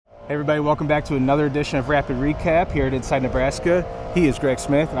Hey everybody, welcome back to another edition of Rapid Recap here at Inside Nebraska. He is Greg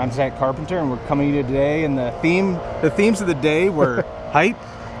Smith, and I'm Zack Carpenter, and we're coming to you today, and the themes of the day were hype,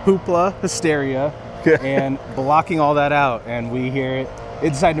 hoopla, hysteria, and blocking all that out. And we here at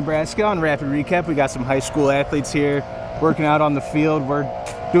Inside Nebraska on Rapid Recap, we got some high school athletes here working out on the field. We're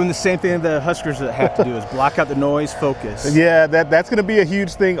doing the same thing the Huskers have to do, is block out the noise, focus. Yeah, that's going to be a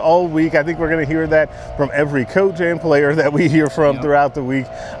huge thing all week. I think we're going to hear that from every coach and player that we hear from throughout the week,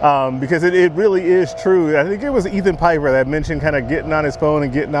 because it really is true. I think it was Ethan Piper that mentioned kind of getting on his phone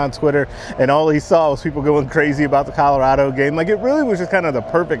and getting on Twitter, and all he saw was people going crazy about the Colorado game. Like, it really was just kind of the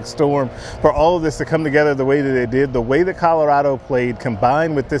perfect storm for all of this to come together the way that it did. The way that Colorado played,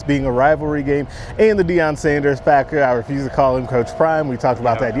 combined with this being a rivalry game, and the Deion Sanders factor. I refuse to call him Coach Prime. We talked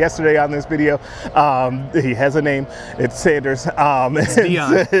about that yesterday on this video. He has a name. It's Sanders. It's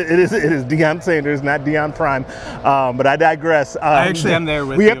Deion. It is Deion Sanders, not Deion Prime. But I digress. I actually am there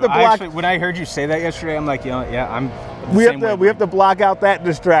with you. Have to block. When I heard you say that yesterday, I'm like, we have to block out that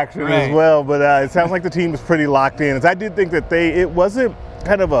distraction as well. But it sounds like the team was pretty locked in. As I did think that it wasn't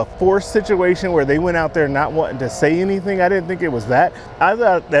kind of a forced situation where they went out there not wanting to say anything. I didn't think it was that. I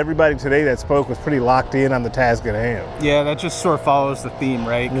thought everybody today that spoke was pretty locked in on the task at hand. Yeah, that just sort of follows the theme,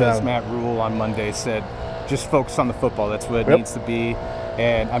 right? Because Matt Rule on Monday said, just focus on the football. That's what it needs to be.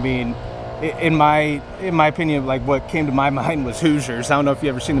 And I mean, in my opinion, like, what came to my mind was Hoosiers. I don't know if you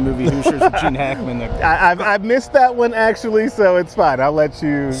ever seen the movie Hoosiers with Gene Hackman. I've missed that one actually, so it's fine. I'll let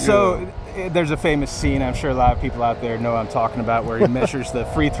you. There's a famous scene, I'm sure a lot of people out there know what I'm talking about, where he measures the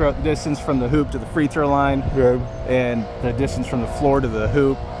free throw distance from the hoop to the free throw line, and the distance from the floor to the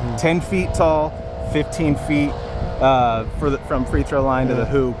hoop. 10 feet tall, 15 feet from free throw line to the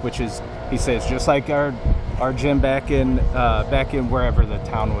hoop, which is, he says, just like our gym back in wherever the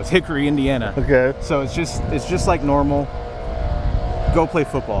town was, Hickory, Indiana. Okay. So it's just like normal. Go play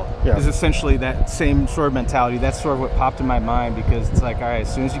football is essentially that same sort of mentality. That's sort of what popped in my mind, because it's like, all right,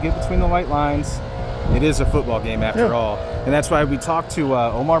 as soon as you get between the white lines, it is a football game after all. And that's why we talked to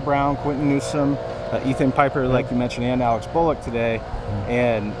Omar Brown, Quentin Newsome, Ethan Piper, like you mentioned, and Alex Bullock today.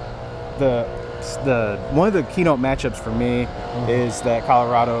 And the one of the keynote matchups for me is that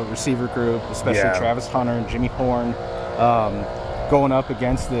Colorado receiver group, especially Travis Hunter and Jimmy Horn, going up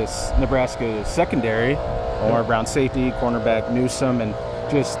against this Nebraska secondary. Omar Brown safety, cornerback Newsome, and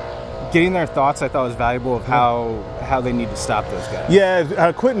just getting their thoughts, I thought, was valuable of how they need to stop those guys.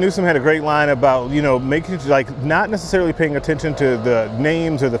 Yeah, Quentin Newsome had a great line about, making, not necessarily paying attention to the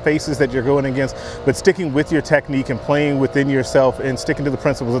names or the faces that you're going against, but sticking with your technique and playing within yourself and sticking to the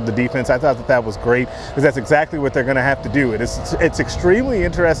principles of the defense. I thought that was great, because that's exactly what they're going to have to do. It's extremely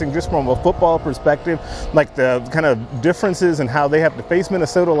interesting just from a football perspective, like the kind of differences in how they have to face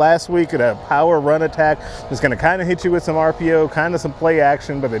Minnesota last week at a power run attack. It's going to kind of hit you with some RPO, kind of some play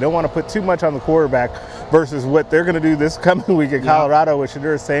action, but they don't want to put too much on the quarterback, versus what they're going to do this coming week at Colorado with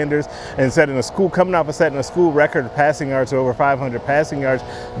Deion Sanders, and coming off of setting a school record of passing yards to over 500 passing yards.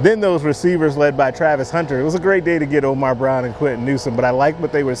 Then those receivers led by Travis Hunter. It was a great day to get Omar Brown and Quentin Newsome, but I like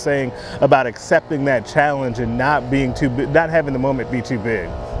what they were saying about accepting that challenge and not having the moment be too big.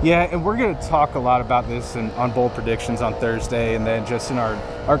 Yeah, and we're going to talk a lot about this on bold predictions on Thursday, and then just in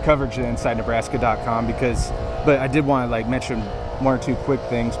our coverage at InsideNebraska.com, but I did want to mention one or two quick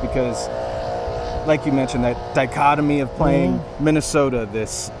things, because like you mentioned, that dichotomy of playing Minnesota,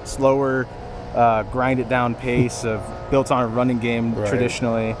 this slower, grind it down pace built on a running game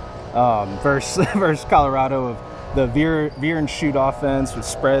traditionally, versus Colorado of the veer and shoot offense, with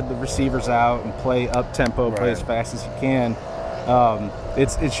spread the receivers out and play up tempo, play as fast as you can.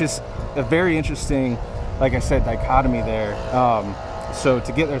 It's just a very interesting, like I said, dichotomy there. So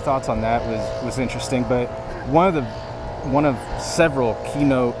to get their thoughts on that was interesting. But one of several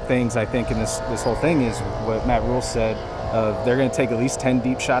keynote things, I think, in this whole thing is what Matt Rule said. They're going to take at least 10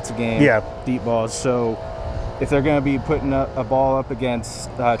 deep shots a game, deep balls. So if they're going to be putting a ball up against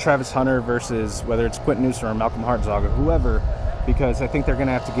Travis Hunter versus whether it's Quentin Newsome or Malcolm Hartzog or whoever, because I think they're going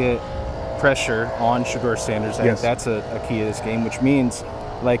to have to get pressure on Deion Sanders. I think that's a key to this game, which means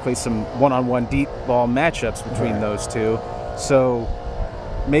likely some one-on-one deep ball matchups between those two. So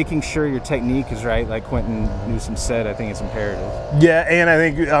making sure your technique is right, like Quentin Newsome said, I think it's imperative. Yeah, and I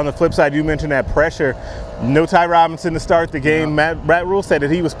think on the flip side, you mentioned that pressure. No Ty Robinson to start the game. Matt Rule said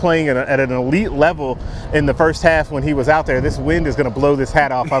that he was playing at an elite level in the first half when he was out there. This wind is going to blow this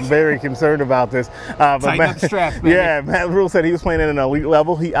hat off. I'm very concerned about this. Tighten up the straps, baby. Yeah, Matt Rule said he was playing at an elite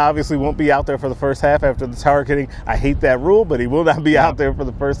level. He obviously won't be out there for the first half after the targeting. I hate that rule, but he will not be out there for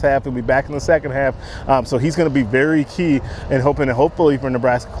the first half. He'll be back in the second half. So he's going to be very key in hopefully for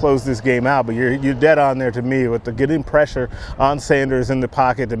Nebraska to close this game out. But you're dead on there to me with the getting pressure on Sanders in the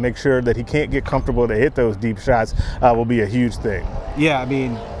pocket to make sure that he can't get comfortable to hit those deep shots will be a huge thing. Yeah, I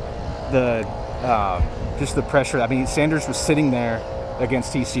mean, just the pressure. I mean, Sanders was sitting there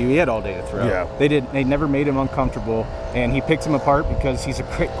against TCU. He had all day to throw. Yeah. They never made him uncomfortable, and he picked him apart because he's a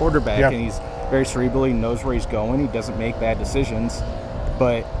great quarterback and he's very cerebral. He knows where he's going. He doesn't make bad decisions.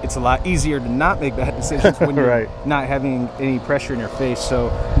 But it's a lot easier to not make bad decisions when you're not having any pressure in your face. So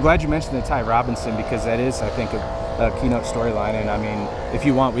I'm glad you mentioned the Ty Robinson, because that is, I think, a keynote storyline. And I mean, if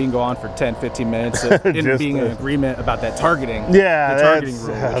you want, we can go on for 10, 15 minutes in being in agreement about that targeting. Yeah, the targeting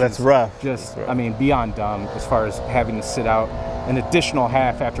rule. That's rough. I mean, beyond dumb as far as having to sit out an additional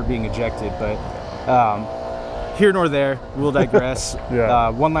half after being ejected. But here nor there, we'll digress.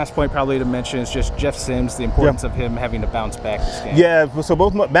 One last point probably to mention is just Jeff Sims, the importance of him having to bounce back this game. Yeah, so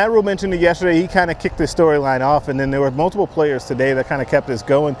both Matt Rule mentioned it yesterday. He kind of kicked the storyline off, and then there were multiple players today that kind of kept this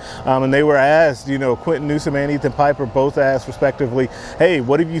going. And they were asked, Quentin Newsom and Ethan Piper both asked respectively, hey,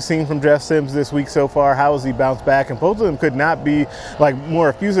 what have you seen from Jeff Sims this week so far? How has he bounced back? And both of them could not be more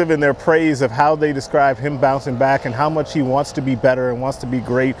effusive in their praise of how they describe him bouncing back and how much he wants to be better and wants to be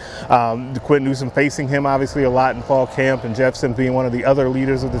great. Quentin Newsom facing him obviously a lot in fall camp, and Jeff Sims being one of the other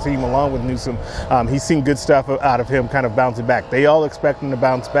leaders of the team along with Newsom. He's seen good stuff out of him kind of bouncing back. They all expect him to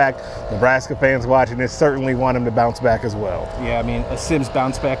bounce back. Nebraska fans watching this certainly want him to bounce back as well. Yeah, I mean, a Sims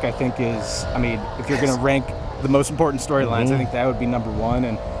bounce back I think is, if you're going to rank the most important storylines, I think that would be number one,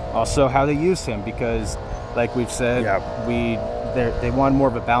 and also how they use him, because like we've said, they want more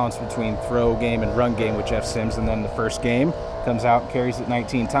of a balance between throw game and run game with Jeff Sims, and then the first game comes out, carries it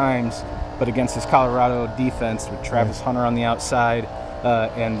 19 times, but against this Colorado defense with Travis Hunter on the outside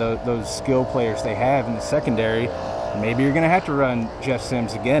and those skill players they have in the secondary, maybe you're going to have to run Jeff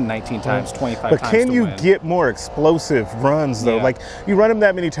Sims again 19 times, 25 times. But can you get more explosive runs, though? You run him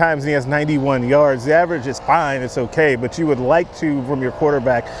that many times and he has 91 yards. The average is fine. It's okay. But you would like to, from your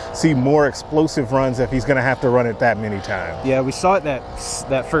quarterback, see more explosive runs if he's going to have to run it that many times. Yeah, we saw it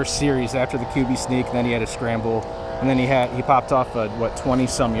that first series after the QB sneak, and then he had a scramble, and then he popped off a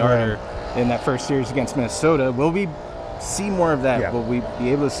 20-some yarder in that first series against Minnesota. Will we see more of that? Yeah. Will we be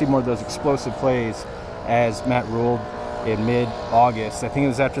able to see more of those explosive plays as Matt ruled in mid-August? I think it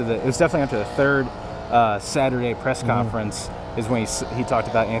was definitely after the third Saturday press conference is when he talked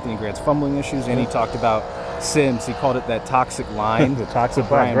about Anthony Grant's fumbling issues, and he talked about Sims. He called it that toxic line, the toxic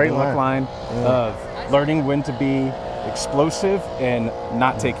line, great line of learning when to be explosive and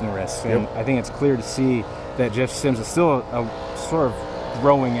not taking risks. And I think it's clear to see that Jeff Sims is still a sort of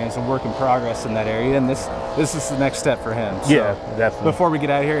growing as a work in progress in that area, and this is the next step for him. So, definitely. Before we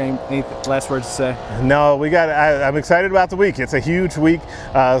get out of here, any last words to say? No, I'm excited about the week. It's a huge week,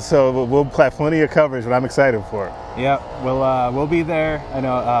 so we'll have plenty of coverage, but I'm excited for it. Yeah, we'll be there. I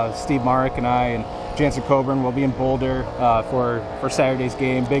know Steve Marek and I and Jansen Coburn will be in Boulder for Saturday's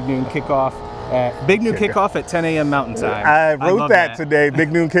game. Big noon kickoff. Kickoff at 10 a.m. Mountain Time. I wrote that today,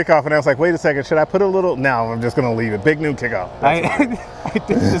 big noon kickoff, and I was like, wait a second, should I put a little? No, I'm just going to leave it. Big noon kickoff. I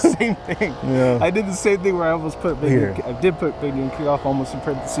did the same thing. I did the same thing where I almost put I did put big noon kickoff almost in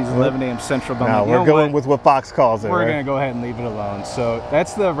parentheses 11 a.m. Central. But no, we're going with what Fox calls it. We're going to go ahead and leave it alone. So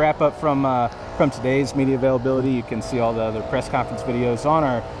that's the wrap up from today's media availability. You can see all the other press conference videos on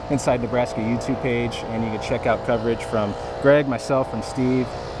our Inside Nebraska YouTube page, and you can check out coverage from Greg, myself, from Steve,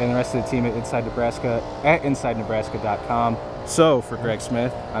 and the rest of the team at Inside Nebraska at InsideNebraska.com. So for Greg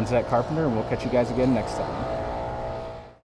Smith, I'm Zack Carpenter, and we'll catch you guys again next time.